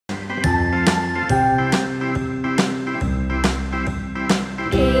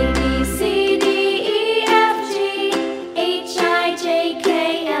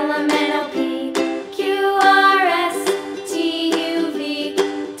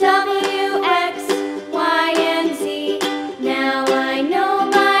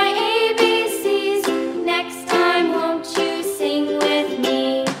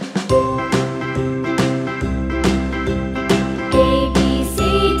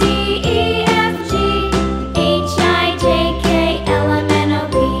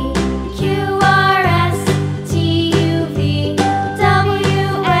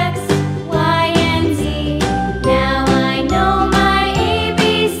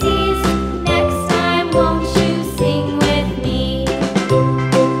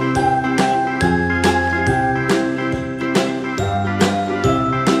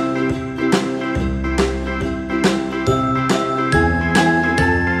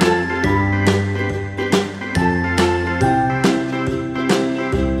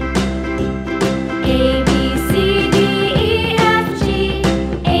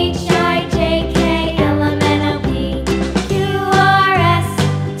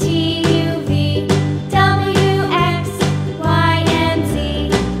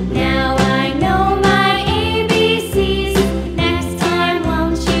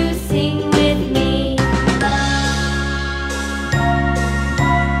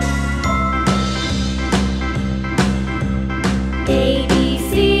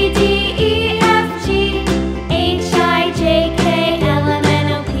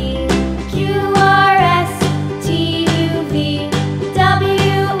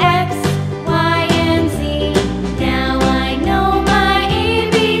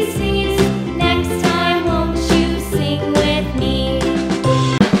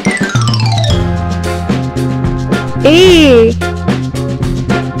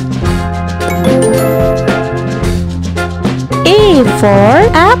for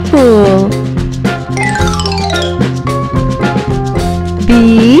apple.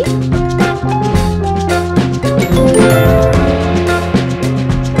 B.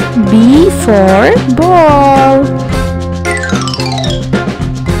 B for ball.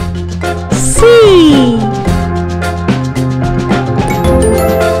 C.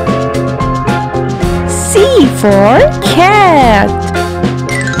 C for cat.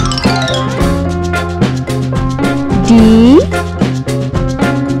 D.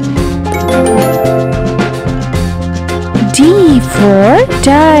 D for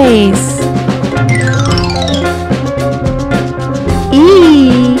dice.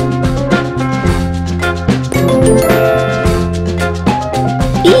 E.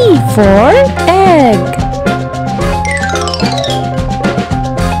 E for egg.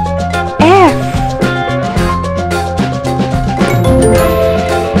 F.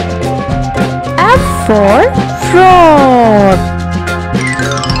 F for frog.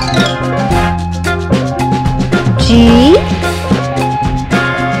 G.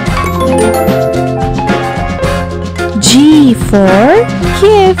 G for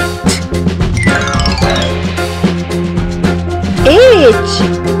gift. H.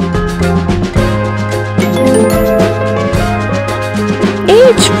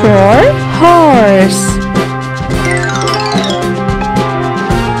 H for horse.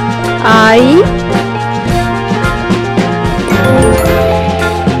 I.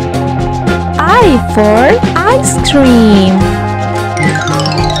 I for ice cream.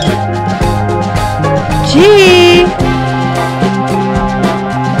 J.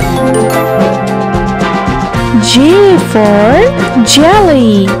 J for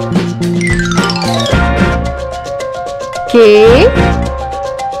jelly. K.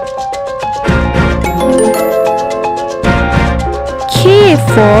 K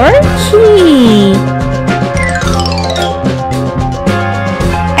for key.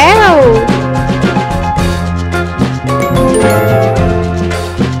 L.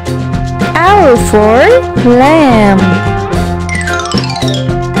 L for lamb.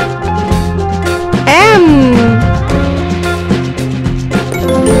 M.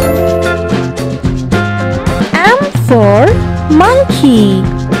 M for monkey.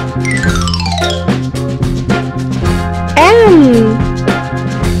 N.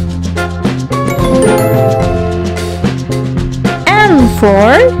 N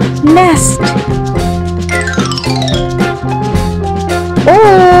for nest. O.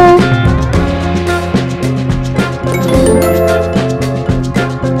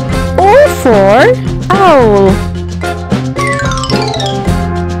 O for owl.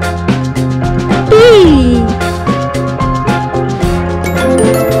 P.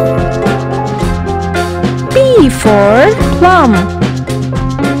 P for plum.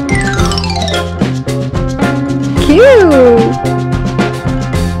 Q.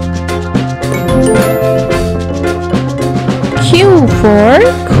 Q for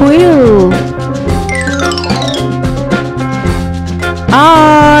quill.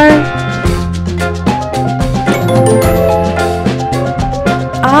 R.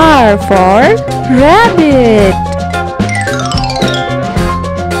 R for rabbit.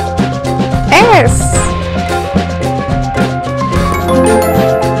 S.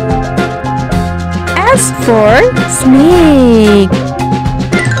 S for snake.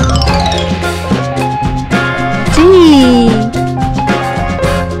 T.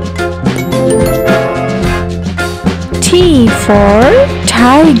 T for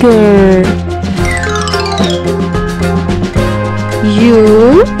tiger.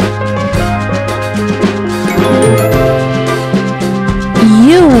 U.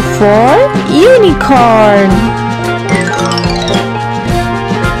 U for unicorn.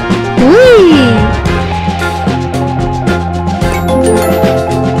 V.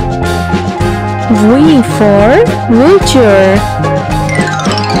 V for vulture.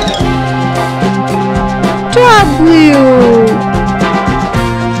 W.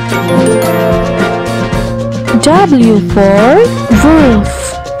 W for wolf.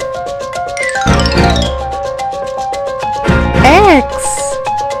 X.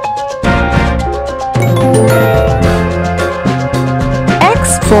 X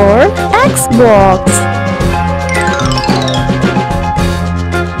for Xbox.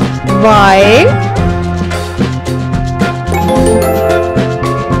 Y.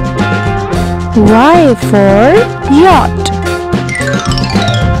 Y for yacht.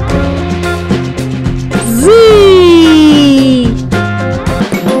 Z.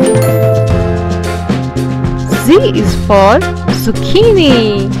 Z is for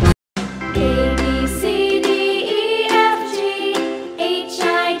zucchini. A, B, C, D, E, F, G, H,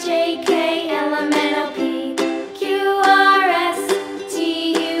 I, J, K, L, M, N, O, P, Q, R, S,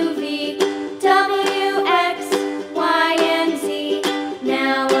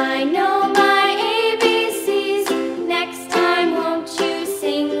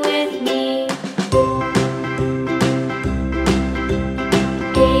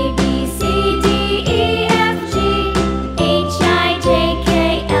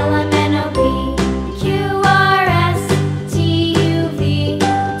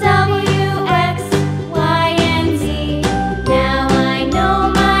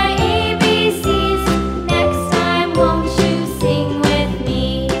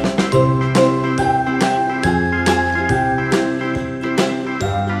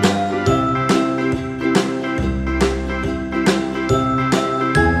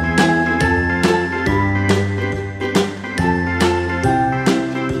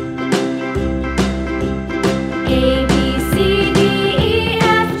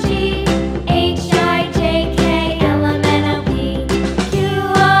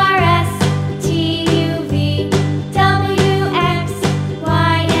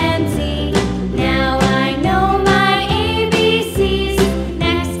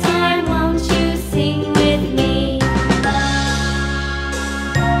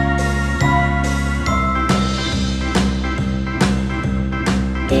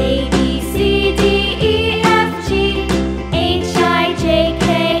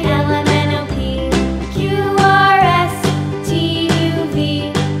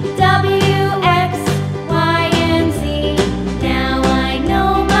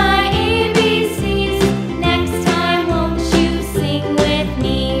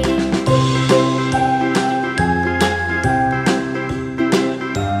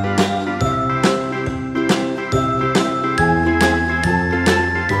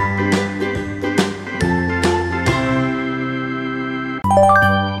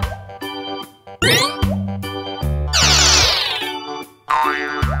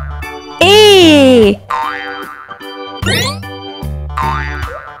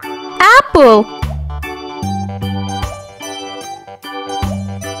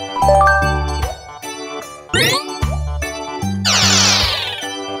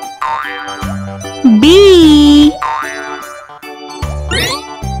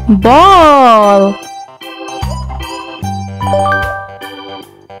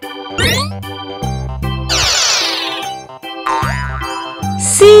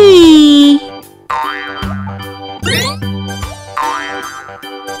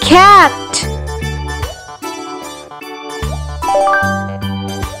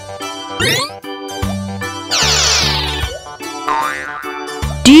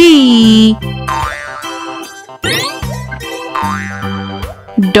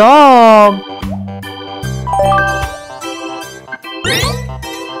 Dog.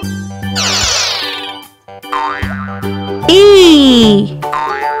 E.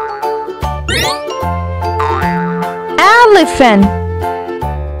 Elephant.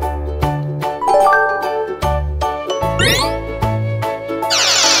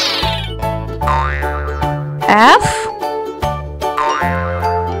 F.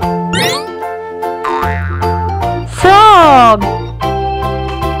 Frog.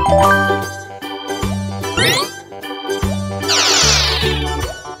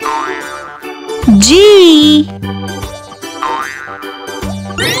 G.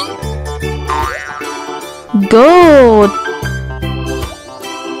 Goat.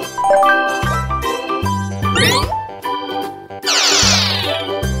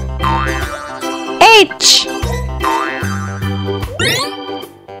 H.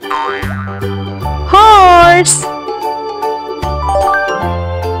 Horse.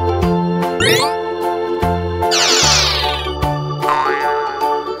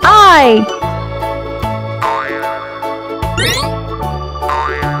 I.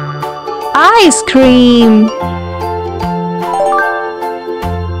 Ice cream.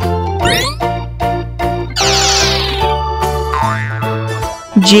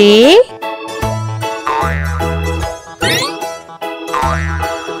 J.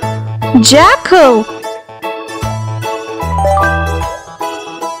 Jackal.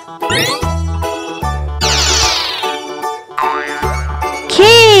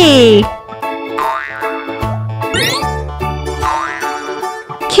 K.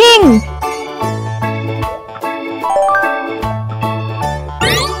 King.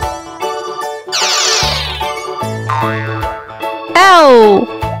 L.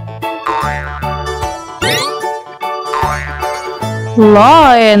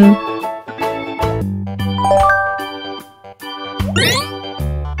 Lion.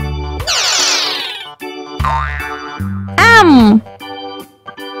 M.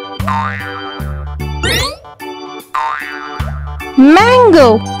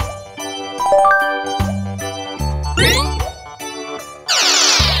 Mango.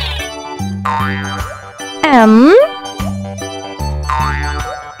 M.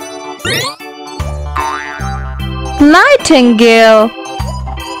 Nightingale.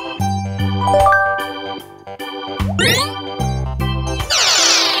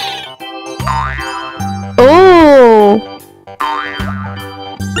 O.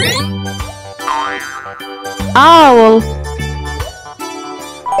 Owl.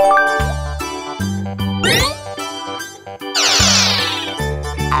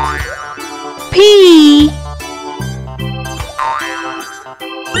 P.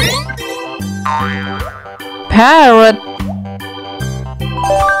 Parrot.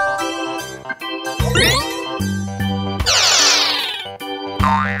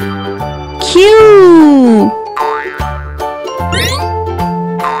 Q.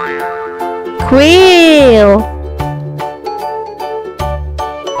 Quail.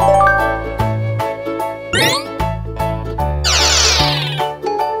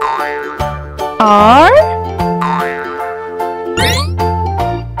 R.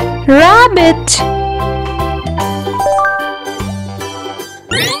 Rabbit.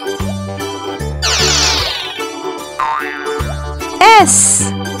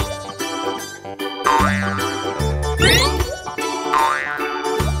 S.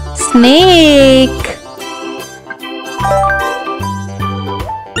 Snake.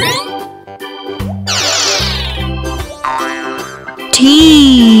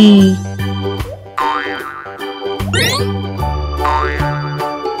 T.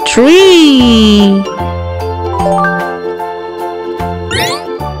 Tree.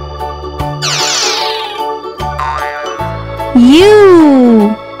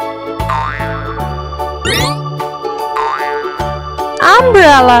 U.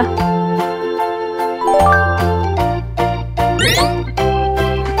 Umbrella.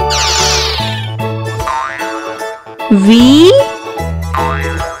 V.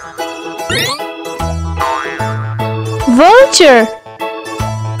 Vulture.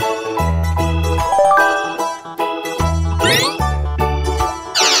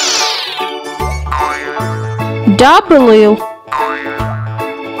 W.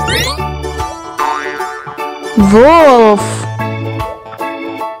 Wolf.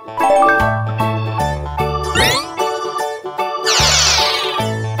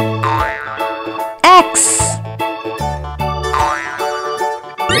 X.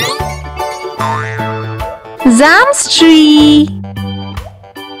 Zam's tree.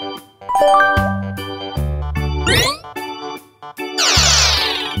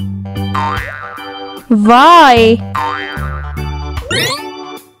 Y.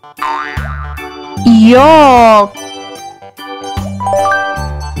 Yolk.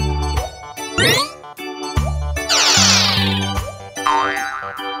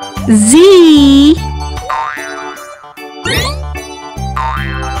 Z.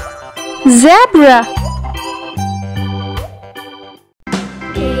 Zebra.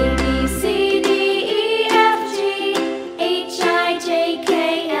 A B C D E F G H I J K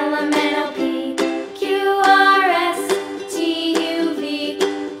L M N O P Q R S T U V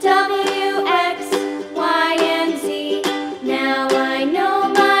W X Y and Z. Now I know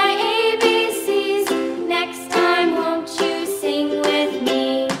my ABCs. Next time, won't you sing with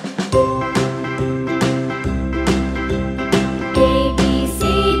me? A B C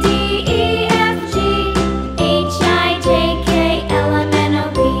D E F G H I J K L M N O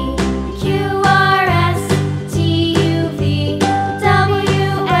P Q R S T U V W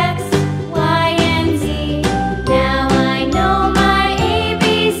X Y and Z. Now I know my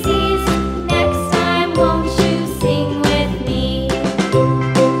ABCs. Next time, won't you sing with me?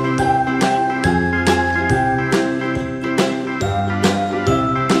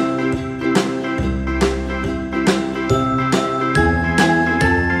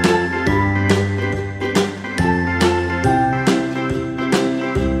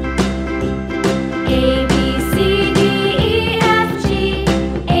 A B C D E F G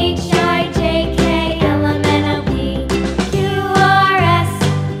H I J K L M N O P Q R S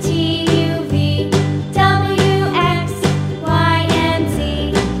T U V W X Y and Z.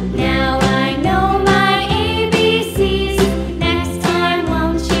 Now I know my ABCs. Next time,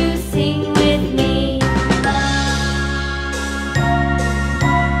 won't you sing with me?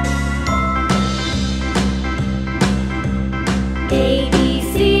 A B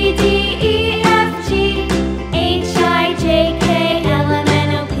C D E F G H I J K L M N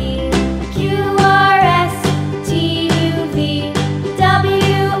O P Q R S T U V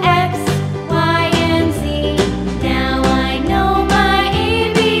W X Y and Z. Now I know my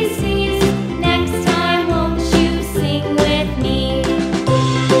ABCs. Next time, won't you sing with me?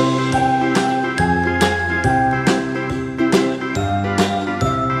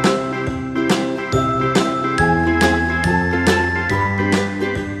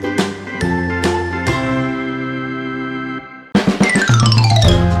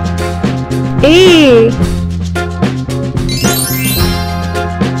 A.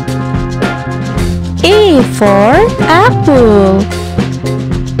 A for apple.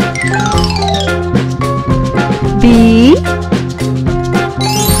 B.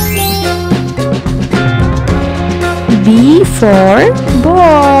 B for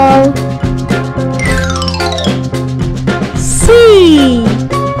ball. C.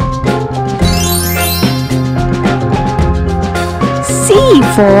 C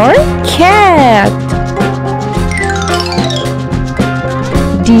for cat.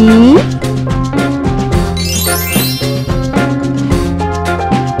 D.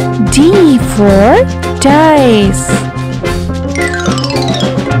 D for dice.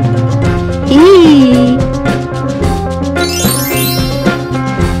 E.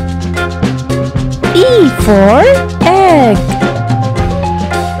 E for egg.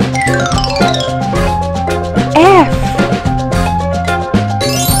 F.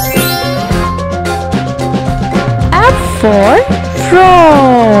 F for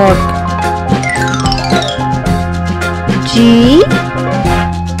frog. G.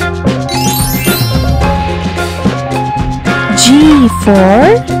 G for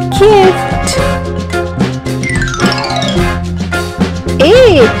gift.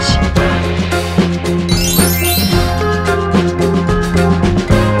 H.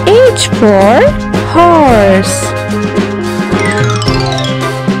 H for horse.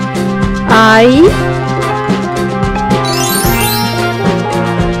 I.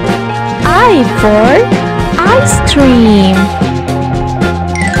 I for ice cream.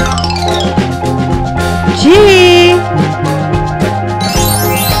 J.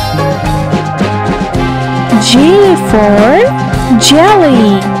 J for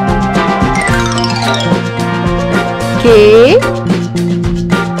jelly. K.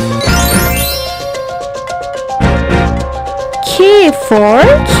 K for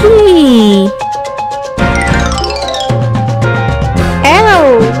key. L.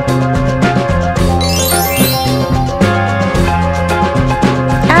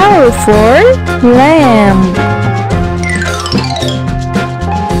 L for lamb.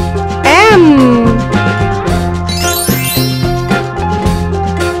 M.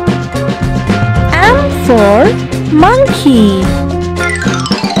 M for monkey.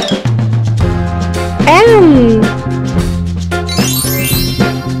 N.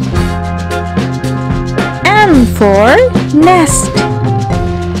 N for nest.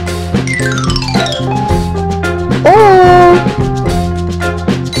 O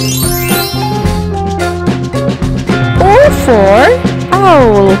for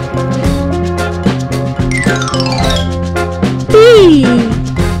owl. P.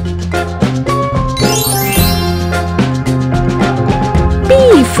 P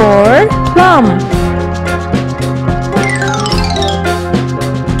for plum.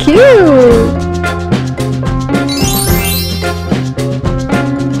 Q.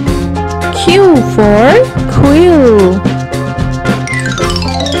 Q for quill.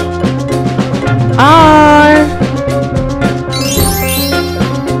 R.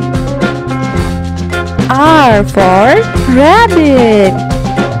 R for rabbit.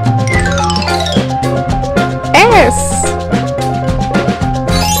 S.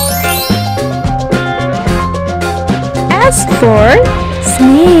 S for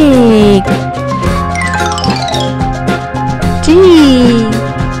snake. T.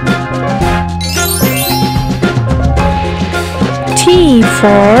 T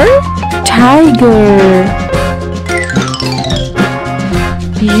for tiger.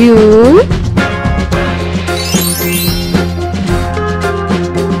 U.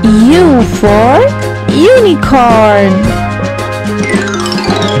 U for unicorn.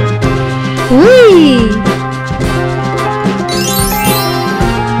 V.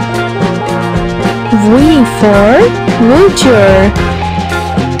 V for vulture.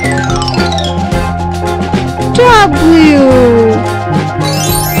 W.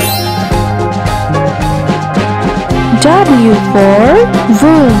 W for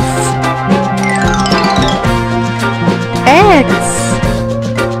wolf. X.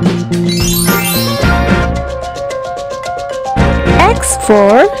 X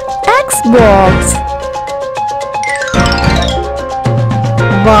for Xbox.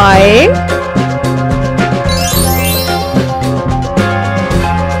 Y.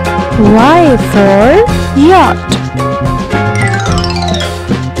 Y for yacht.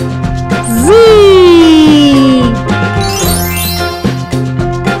 Z.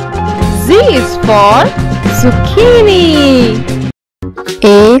 Z is for zucchini.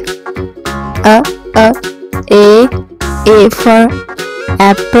 A for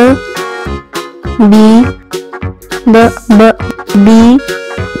apple. B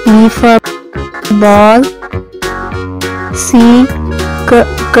for ball. C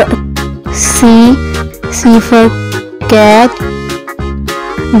for cat.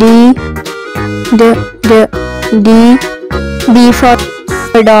 D for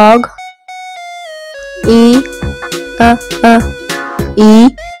dog. E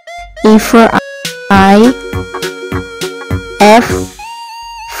for eye. F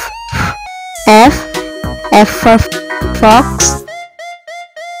for fox.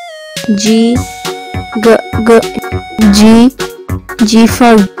 G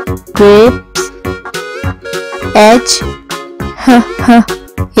for grapes.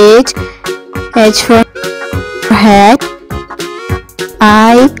 H for hat.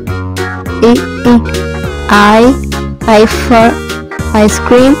 I for ice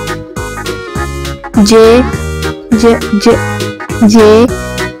cream. J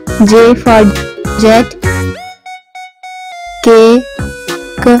for jet. K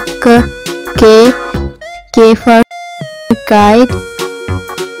for kite.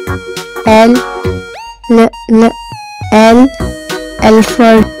 L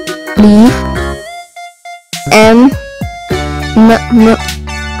for leaf. M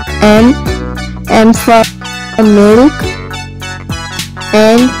for milk.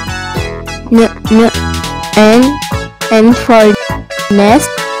 N for nest.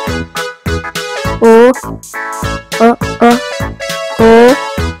 O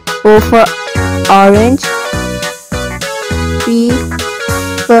for orange. P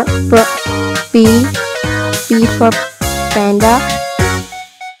for panda.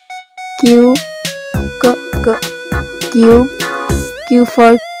 Q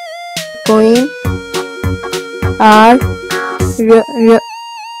for coin. R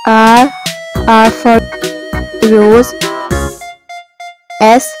for rose.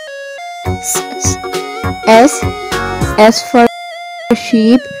 S for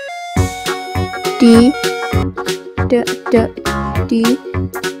sheep. T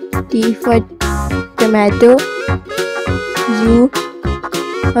for tomato. U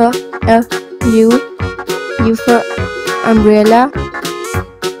for umbrella.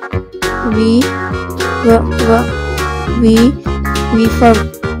 V for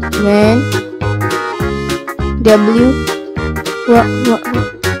van. W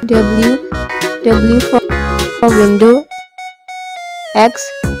for window. X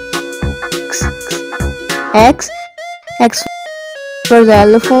for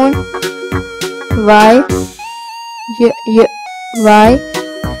xylophone. Y Y.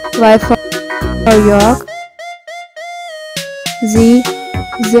 Y for York. Z.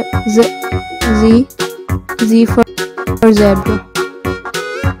 Z for zebra.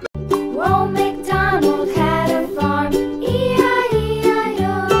 Old MacDonald had a farm,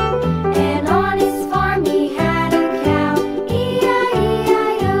 E-I-E-I-O. And on his farm he had a cow,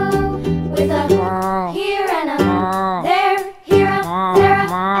 E-I-E-I-O. With a here and a there, here a, there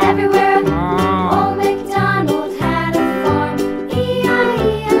a, everywhere. Old MacDonald had a farm,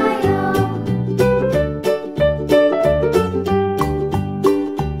 E-I-E-I-O.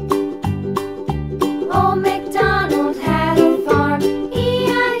 Old MacDonald had a farm,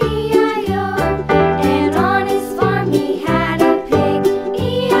 E-I-E-I-O. And on his farm he had a pig,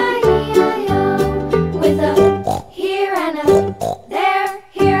 E-I-E-I-O. With a here and a there,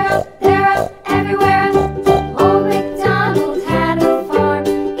 here a, there a, everywhere. Old MacDonald had a farm,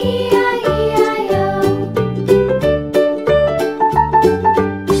 E-I-E-I-O.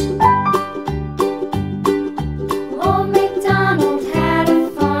 Old MacDonald had a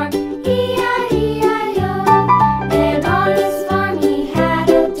farm, E-I-E-I-O. And on his farm he had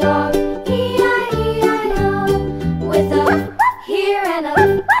a dog, E-I-E-I-O. With a here and a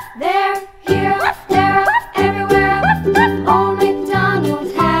there, here a, there a, everywhere. Old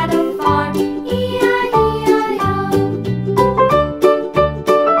MacDonald had a farm, E-I-E-I-O.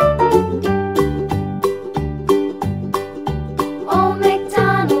 Old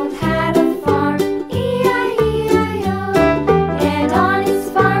MacDonald had a farm, E-I-E-I-O. And on his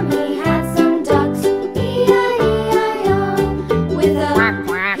farm he had some ducks, E-I-E-I-O. With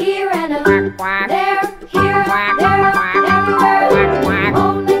a here and a there, here a, there a, everywhere.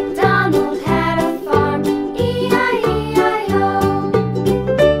 Old MacDonald had a farm, E-I-E-I-O.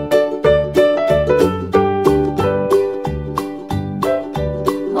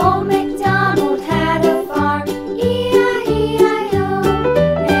 Old MacDonald had a farm, E-I-E-I-O.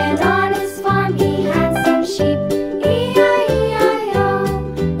 And on his farm he had some sheep, E-I-E-I-O.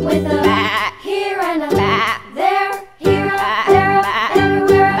 With a here and a there, here a, there a,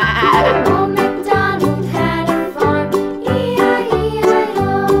 everywhere. Old MacDonald had a farm, E-I-E-I-O.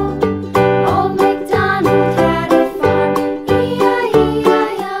 Old MacDonald had a farm,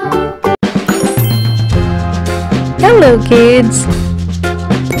 E-I-E-I-O. Hello kids!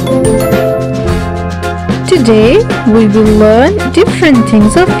 Today we will learn different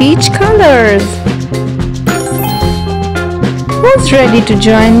things of each colors. Who's ready to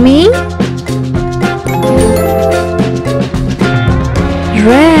join me?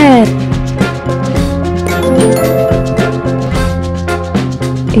 Red.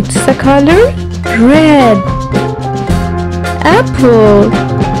 It's the color red. Apple.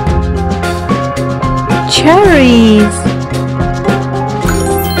 Cherries.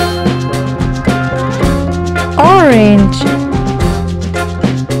 Orange.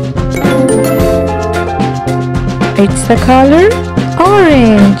 It's the color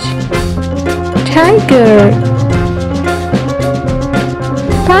orange. Tiger.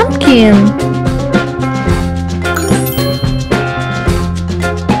 Pumpkin.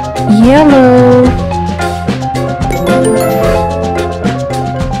 Yellow.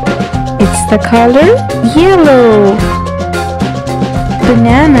 It's the color yellow.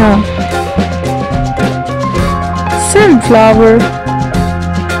 Banana. Sunflower.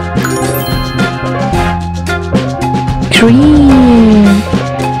 Green.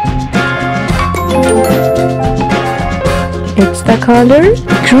 It's the color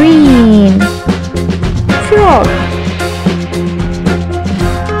green. Frog.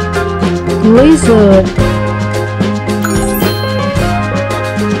 Lizard.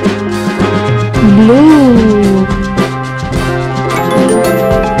 Blue.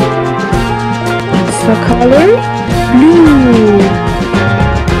 It's the color blue.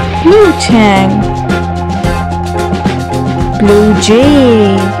 Blue tang. Blue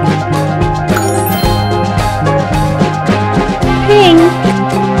jay. Pink.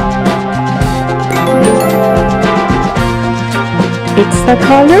 It's the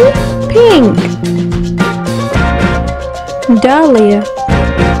color pink. Dahlia.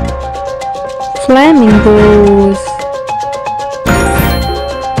 Flamingos.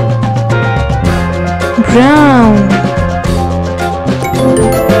 Brown.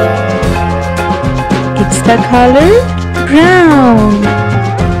 It's the color brown.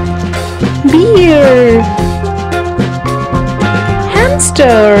 Bear.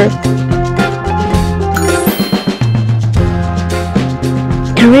 Hamster.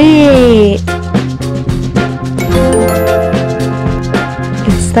 Gray.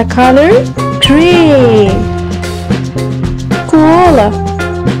 It's the color gray. Koala.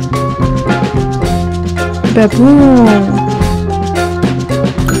 Baboon.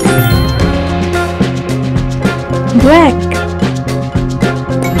 Black.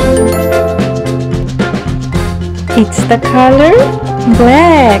 It's the color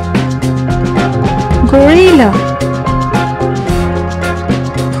black. Gorilla.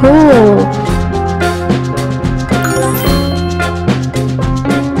 Cool.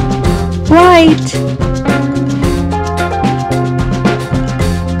 White.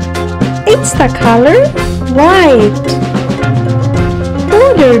 It's the color white.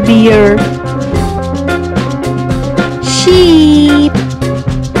 Polar bear. Sheep.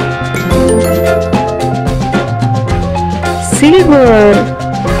 Silver.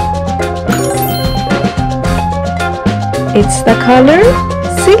 It's the color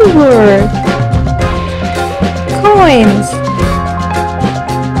silver. Coins.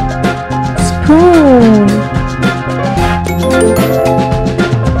 Spoon.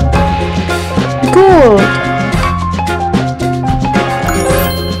 Gold.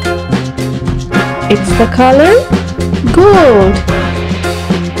 It's the color gold.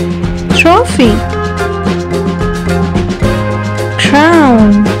 Trophy.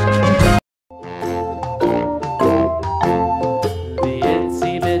 Crown. The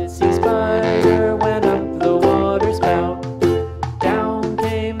itsy bitsy spider went up the water spout. Down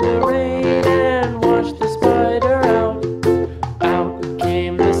came the rain and washed the spider out. Out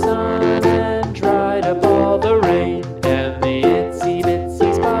came the sun and dried up all the rain. And the itsy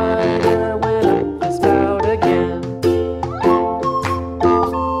bitsy spider went up the spout again.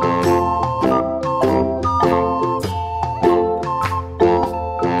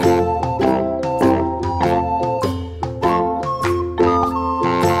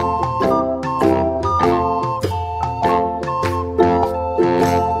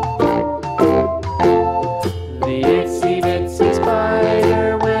 The itsy bitsy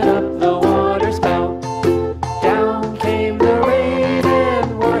spider went up the water spout. Down came the rain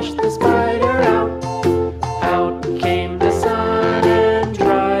and washed the spider out. Out came the sun and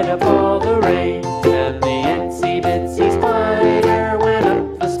dried up all the rain. And the itsy bitsy spider went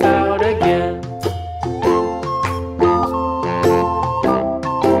up the spout again.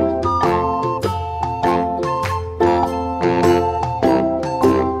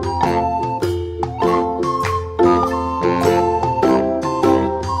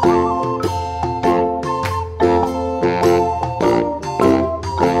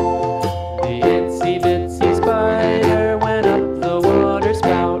 The itsy bitsy spider went up the water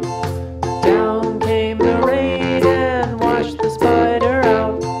spout. Down came the rain and washed the spider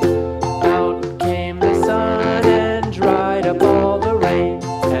out. Out came the sun and dried up all the rain.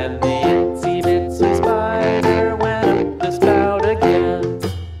 And the itsy bitsy spider went up the spout again.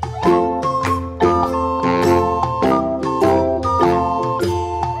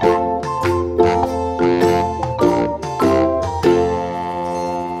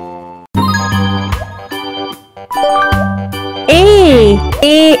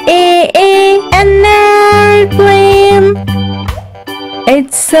 An airplane.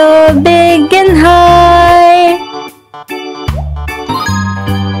 It's so big and high.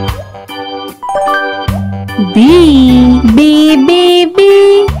 B,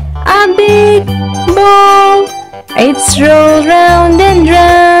 a big ball. It's rolled round and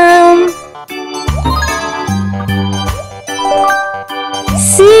round.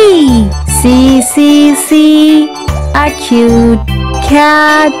 C, a cute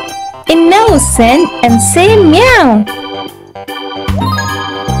cat, innocent and say meow.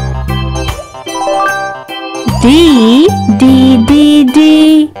 D,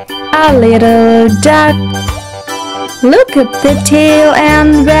 a little duck. Look at the tail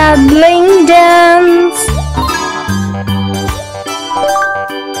and waggling dance.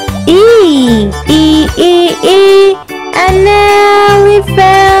 E, an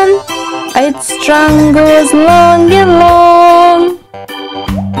elephant. Its trunk goes long and long.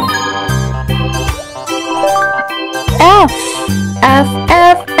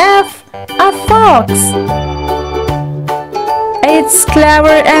 F, a fox. It's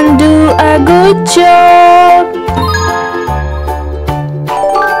clever and do a good job.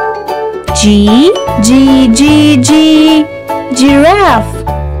 G, giraffe.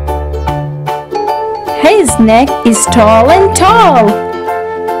 His neck is tall and tall.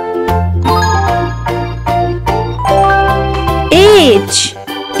 H,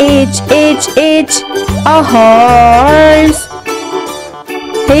 a horse.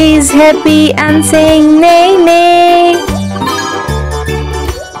 He's happy and saying neigh, neigh.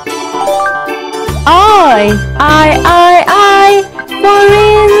 I, for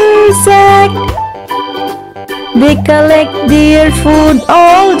insect. They collect their food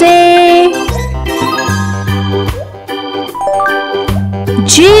all day.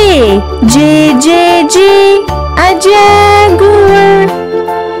 J, J, J, J, a jaguar.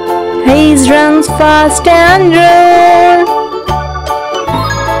 He runs fast and roar.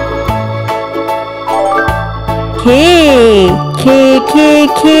 K, K, K,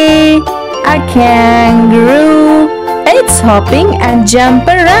 K, a kangaroo. It's hopping and jump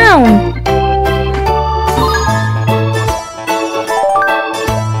around.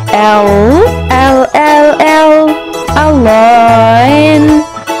 L, L, L, L, a lion.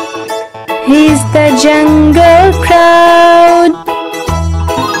 He's the jungle crowd.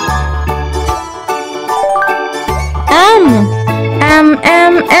 M,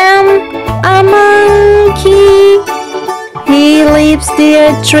 a monkey. He leaps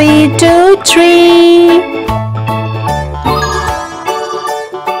the tree to tree.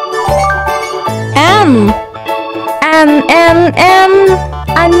 M,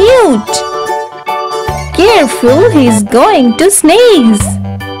 a newt. Careful, he's going to sneeze.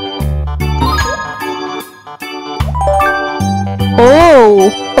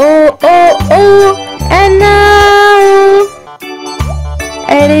 O, an owl.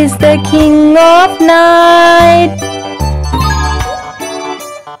 It is the king of night.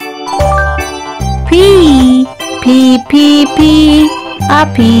 P, a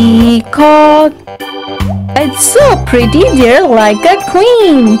peacock. It's so pretty, they're like a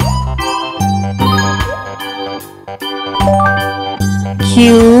queen.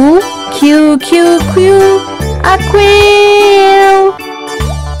 Q, a quail.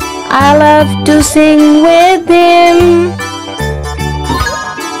 I love to sing with him.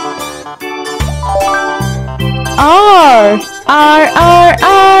 R,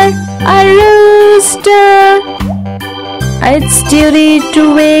 a rooster. It's duty to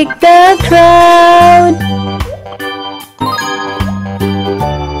wake the crowd.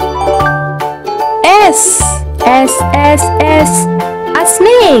 S, a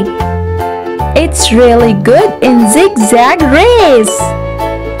snake. It's really good in zigzag race.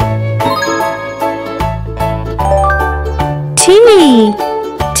 T,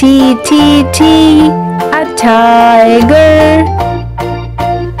 a tiger.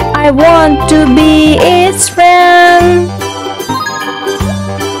 I want to be its friend.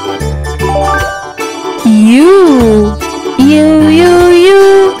 U,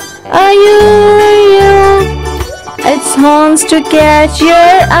 a yu-yu. Its horns to catch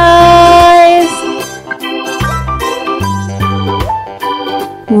your eyes.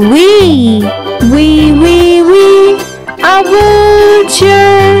 We, a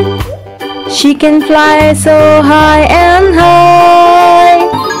vulture. She can fly so high and high.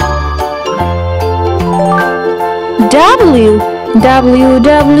 W,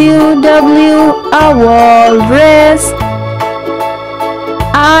 a walrus.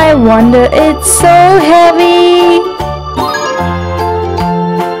 I wonder it's so heavy.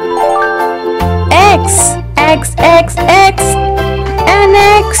 X, an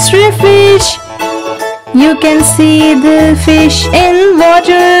X-ray fish. You can see the fish in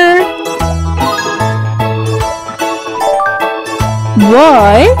water.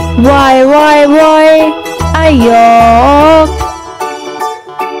 Y, a yak.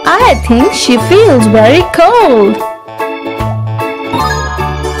 I think she feels very cold.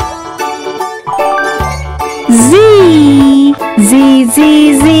 Z,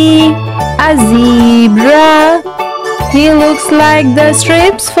 a zebra. He looks like the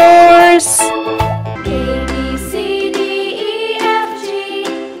stripes force. A, B, C, D, E, F, G,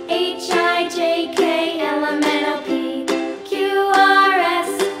 H, I, J, K, L, M, N, O, P, Q, R, S,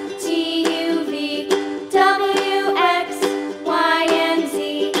 T, U, V, W, X, Y, and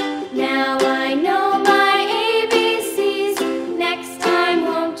Z. Now I know my ABCs. Next time,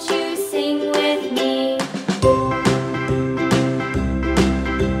 won't you sing with me?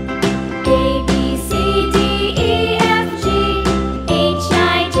 A, B, C, D, E, F, G, H,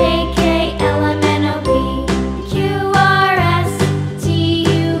 I, J, K, L,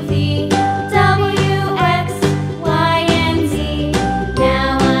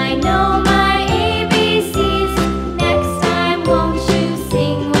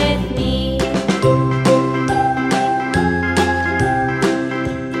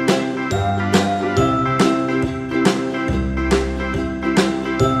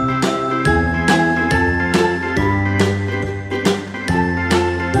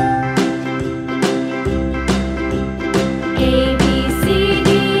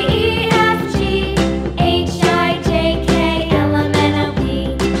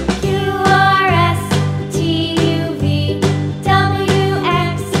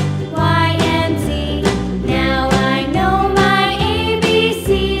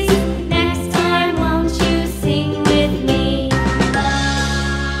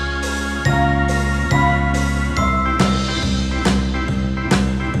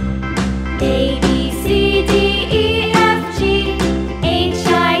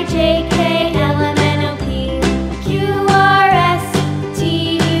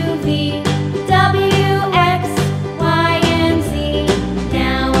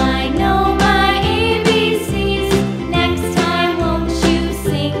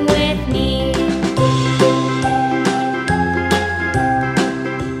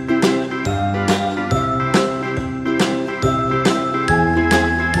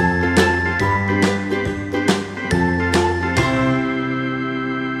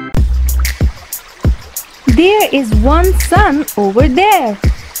 is one sun over there.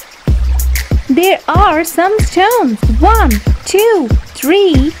 There are some stones. 1, 2,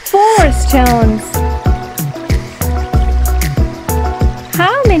 3, 4 stones.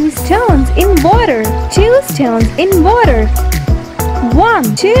 How many stones in water? 2 stones in water.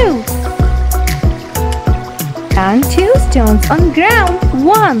 1, 2. And 2 stones on ground.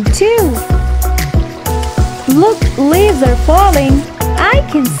 1, 2. Look, leaves are falling. I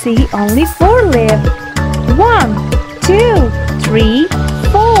can see only 4 leaves. 1, 2, 3,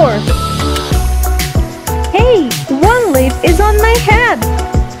 4. Hey, 1 leaf is on my head.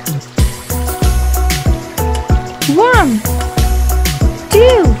 1,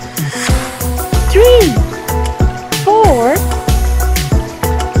 2, 3, 4,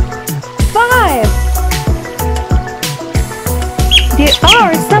 5. There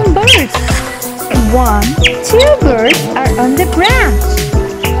are some birds. 1, 2 birds are on the branch.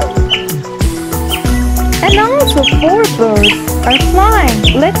 And also 4 birds are flying.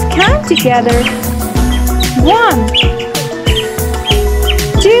 Let's count together. 1,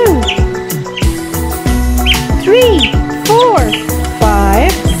 2, 3, 4,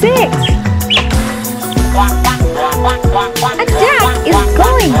 5, 6. A duck is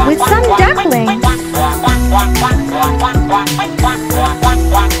going with some ducklings.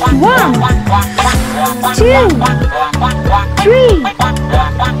 1, 2, 3,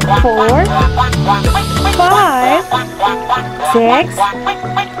 4, 5, 6,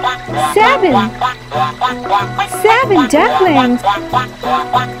 7. 7 ducklings.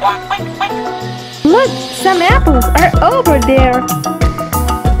 Look, some apples are over there.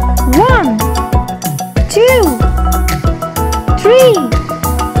 1, 2, 3,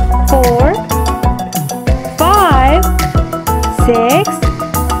 4, 5, 6,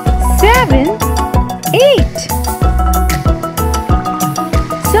 7, 8.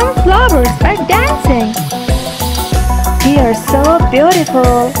 Some flowers are dancing. They are so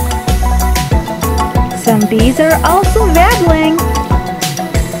beautiful. Some bees are also waddling.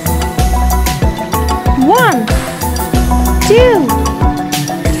 1, 2,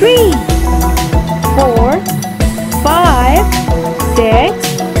 3, 4, 5, 6,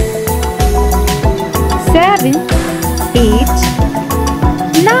 7, 8,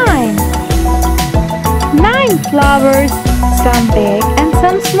 9. 9 flowers, some big and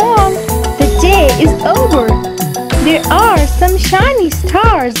some small. The day is over. There are some shiny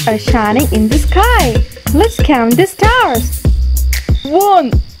stars are shining in the sky. Let's count the stars.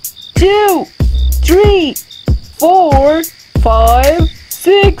 1, 2, 3, 4, 5,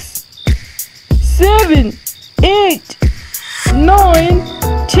 6, 7, 8, 9,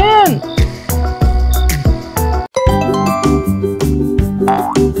 10.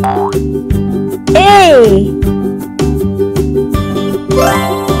 A.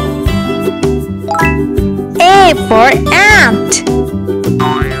 A for ant.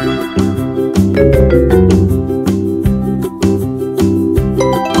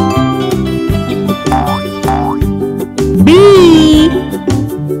 B.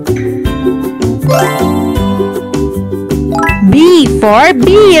 B for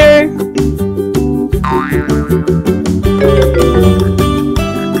beer.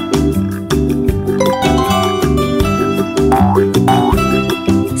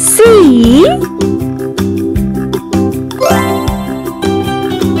 C.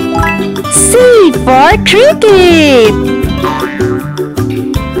 C for cricket.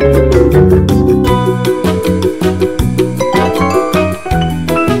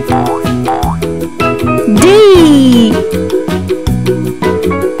 D.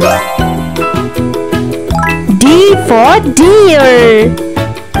 D for deer.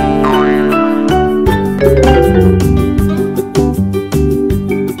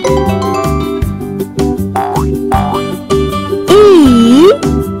 E.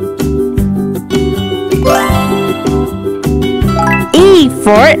 E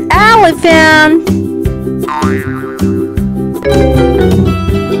for elephant.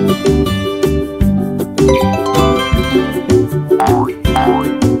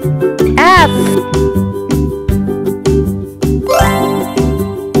 F.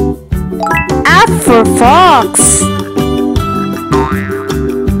 F for fox.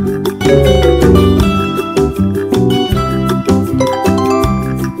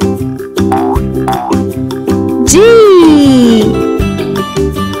 G.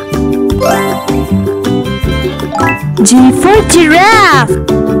 G for giraffe.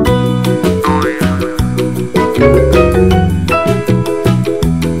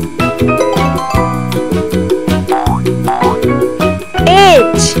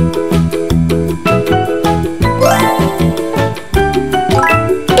 H.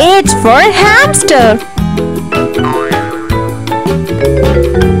 H for hamster.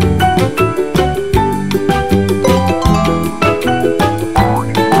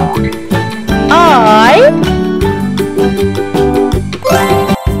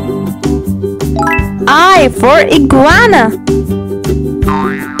 for iguana.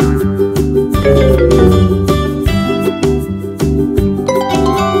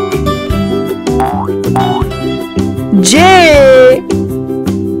 J.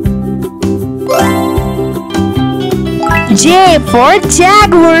 J for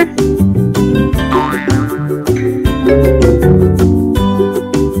jaguar.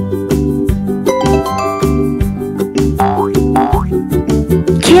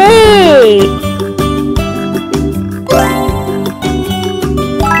 K.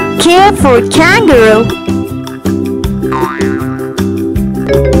 K for kangaroo.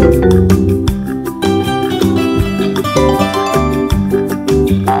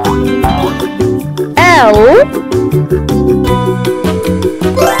 L.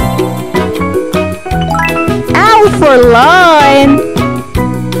 L for lion.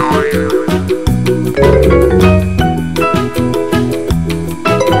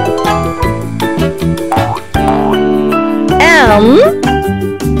 M.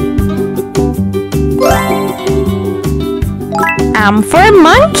 M for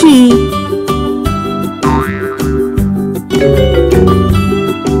monkey.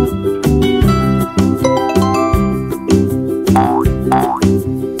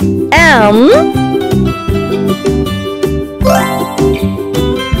 M.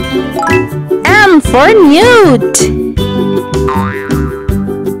 M for newt.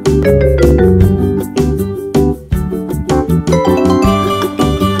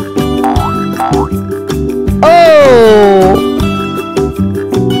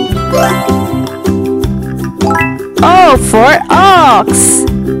 O for ox.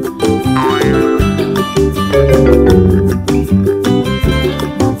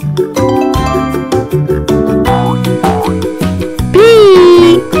 P.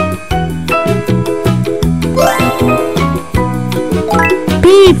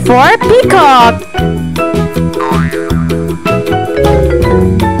 P for peacock.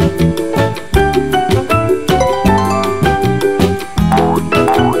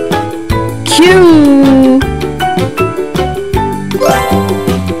 Q.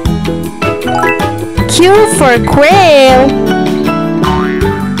 Q for quail.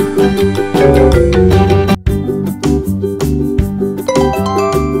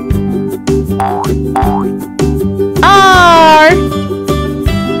 R.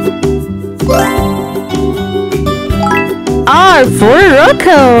 R for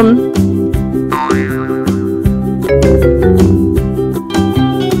raccoon.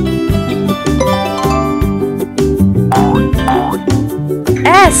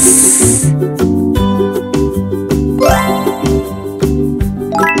 S.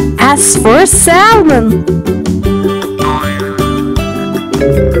 S for salmon.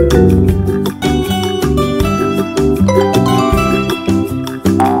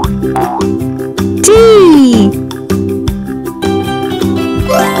 T.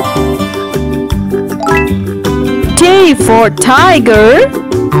 T for tiger.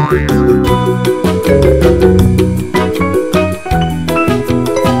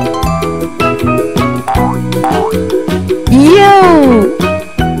 U.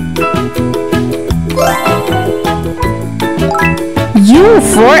 U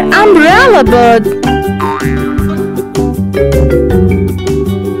for umbrella bird.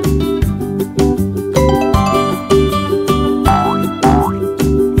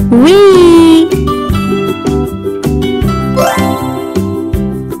 V.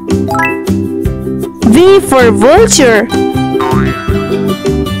 V for vulture.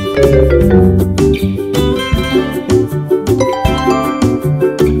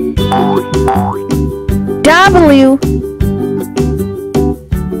 W.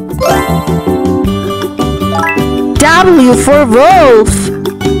 W for wolf.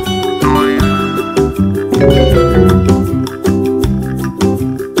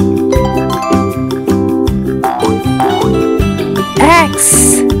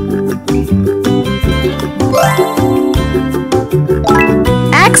 X.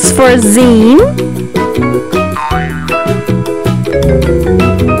 X for zine.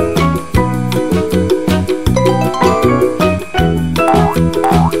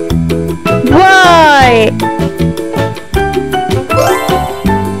 Y.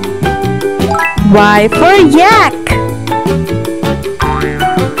 Y for yak.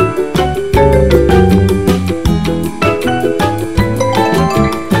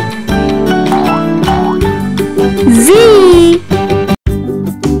 Z.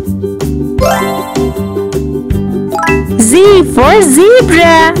 Z for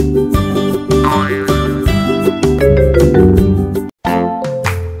zebra.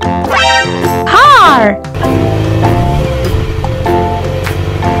 R.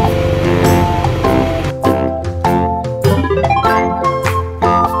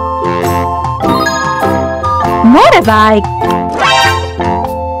 Motorbike.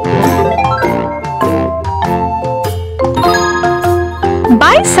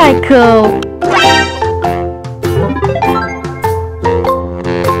 Bicycle.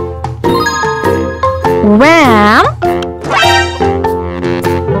 Ram.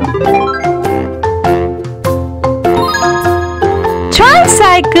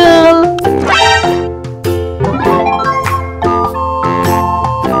 Tricycle.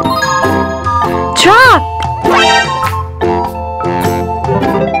 Truck.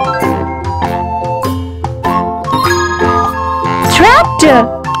 Tractor.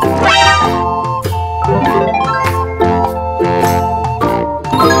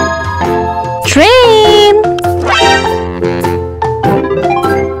 Train.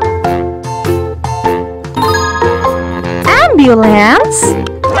 Ambulance.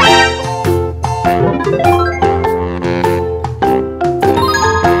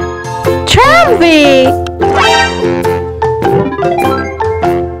 Tramway.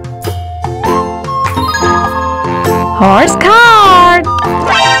 Horse cart.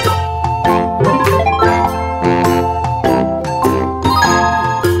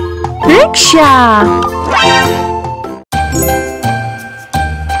 Rickshaw.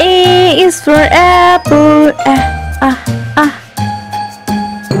 A is for apple.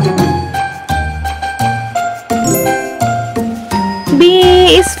 B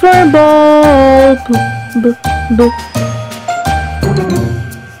is for ball. B.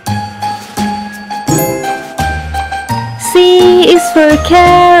 C is for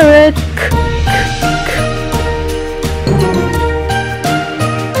carrot.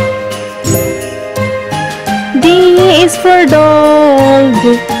 D is for doll.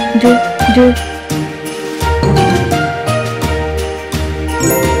 D.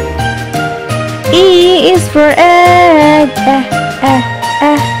 E is for egg.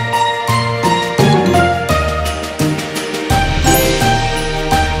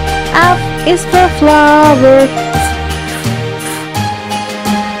 F is for flower.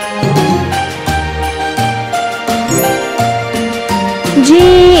 G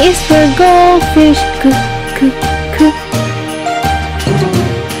is for goldfish. K.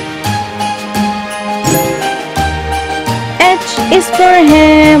 H is for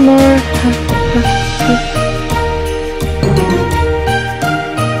hammer.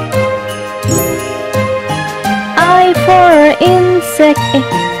 I for insect.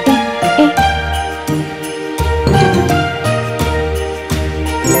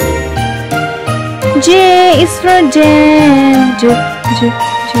 J is for jam. J.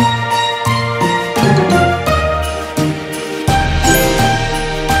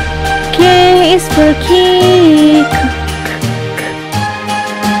 K is for key.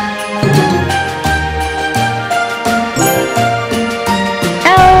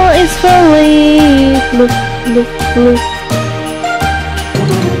 L is for leaf.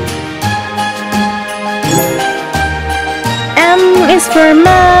 M is for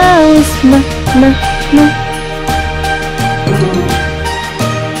mouse.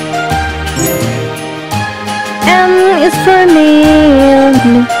 N is for nail.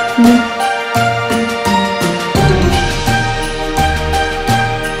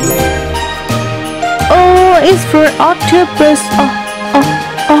 O is for octopus.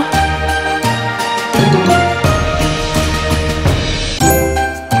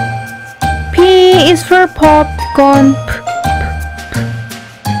 P is for popcorn.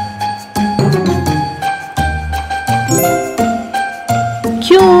 Q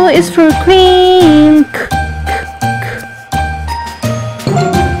is for queen.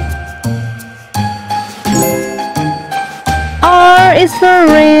 R is for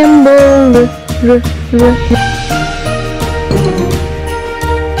rainbow.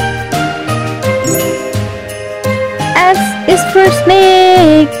 S is for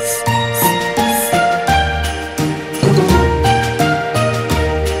snakes.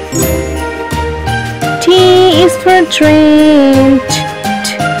 T is for train.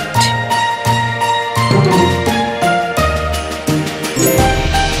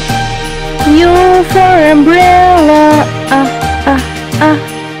 U for umbrella.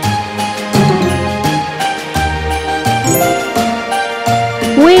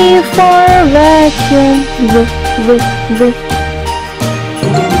 V for vacuum. V.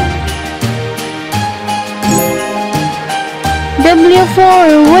 W for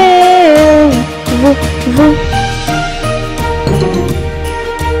whale. V.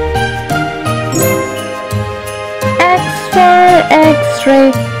 X for X-ray.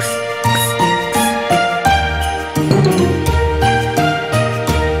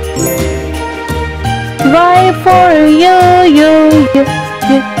 Y for yo.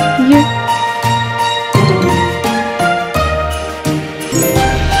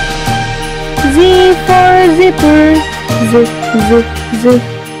 zipper. Zip, zip, zip.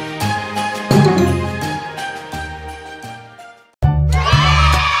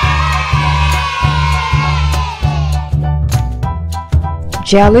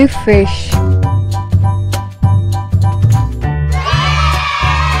 Jellyfish.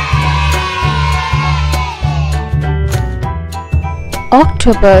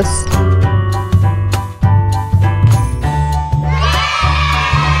 Octopus.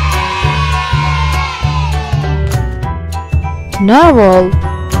 Narwhal.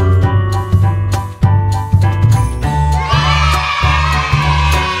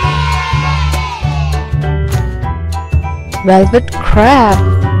 Velvet crab.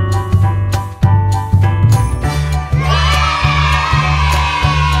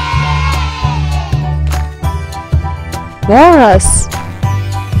 Walrus.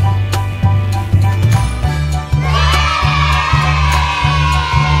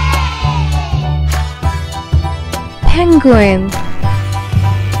 Penguin.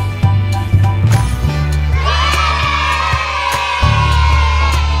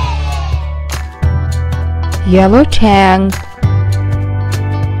 Yellow tank.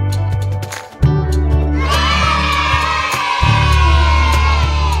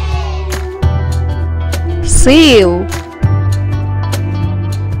 Seal.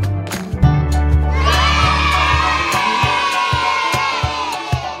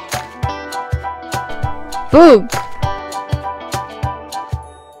 Book.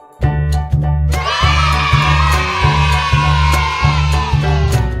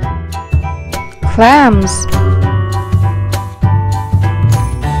 Clams.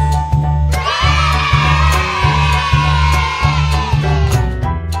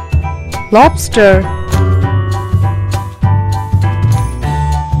 Lobster.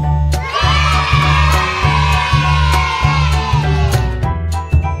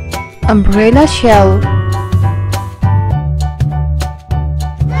 Umbrella shell.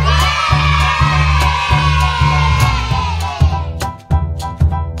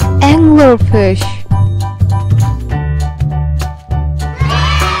 Anglerfish.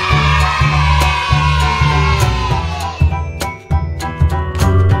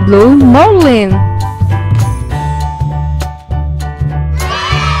 Blue marlin.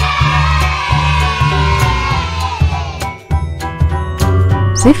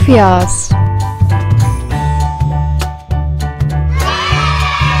 Zephyrs.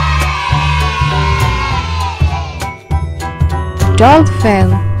 Dolphin.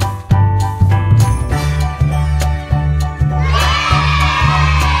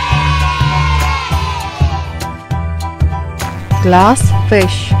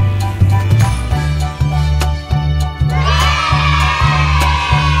 Glassfish.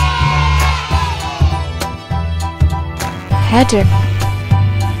 Haddock.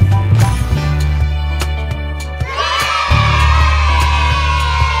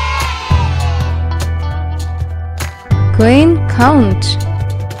 Queen count.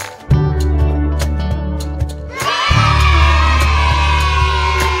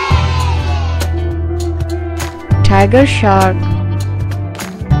 Tiger shark.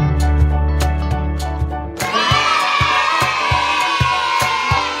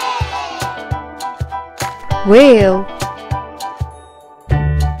 Whale.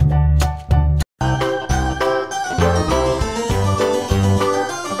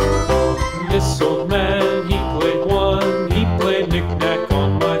 This old man, he played one. He played knick-knack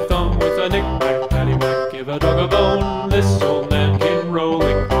on my thumb with a knick-knack, paddywhack, give a dog a bone. This old man came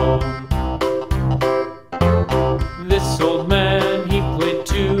rolling home. This old man, he played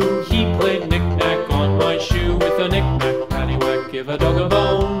two. He played knick-knack on my shoe with a knick-knack, paddywhack, give a dog a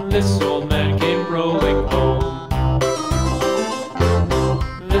bone. This old man came rolling home.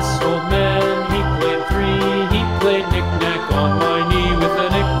 This old man, he played three. He played knick-knack on my knee with a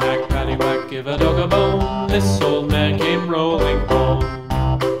knick-knack, paddywhack, give a dog a bone. This old man came rolling home.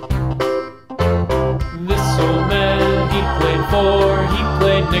 This old man, he played four. He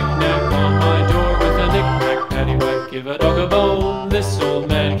played knick-knack on my door with a knick-knack, paddywhack, give a dog a bone. This old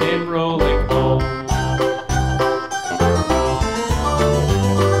man came rolling home.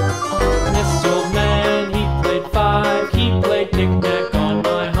 This old man, he played five. He played knick-knack on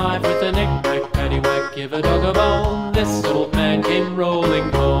my hive with a knick-knack, paddywhack, give a dog a bone. This old man came rolling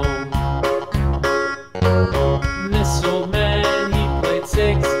home. This old man, he played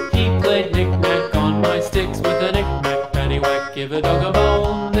six. He played knick-knack on my sticks with a knick-knack, paddywhack, give a dog a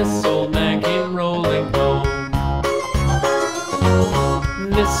bone. This old man came rolling home.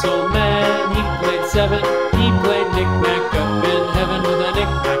 This old man, he played seven. He played knick-knack up in heaven with a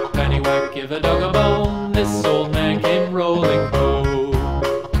knick-knack, paddywhack, give a dog a bone. This old man came rolling home.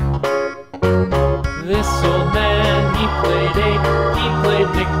 This old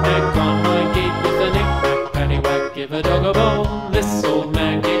a dog a bone. This old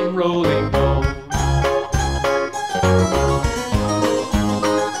man came rolling home.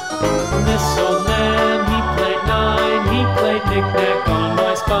 This old man, he played nine. He played knick-knack on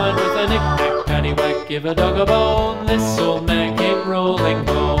my spine with a knick-knack, paddywhack, give a dog a bone. This old man came rolling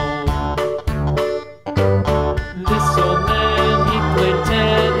home.